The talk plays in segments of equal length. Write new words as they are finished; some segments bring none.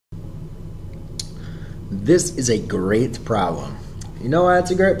This is a great problem. You know why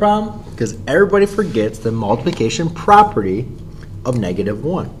it's a great problem? Because everybody forgets the multiplication property of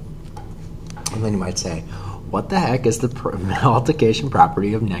 -1. And then you might say, what the heck is the multiplication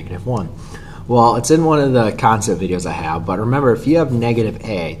property of -1? Well, it's in one of the concept videos I have, but remember, if you have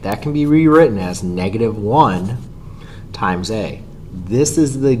 -a, that can be rewritten as -1 times a. This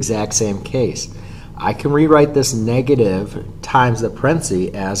is the exact same case. I can rewrite this negative times the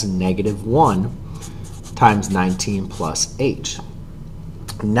parenthesis as -1 times 19 plus h.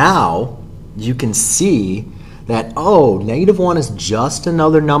 Now, you can see that, oh, -1 is just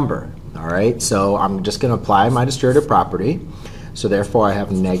another number. All right, so I'm just going to apply my distributive property. So therefore, I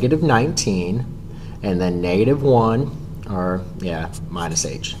have -19 and then -1, or yeah, minus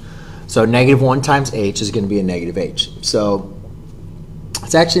h. So -1 times h is going to be a -h. So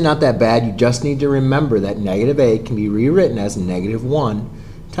it's actually not that bad. You just need to remember that -a can be rewritten as -1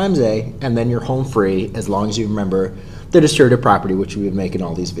 times a, and then you're home free as long as you remember the distributive property, which we've been making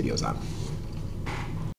all these videos on.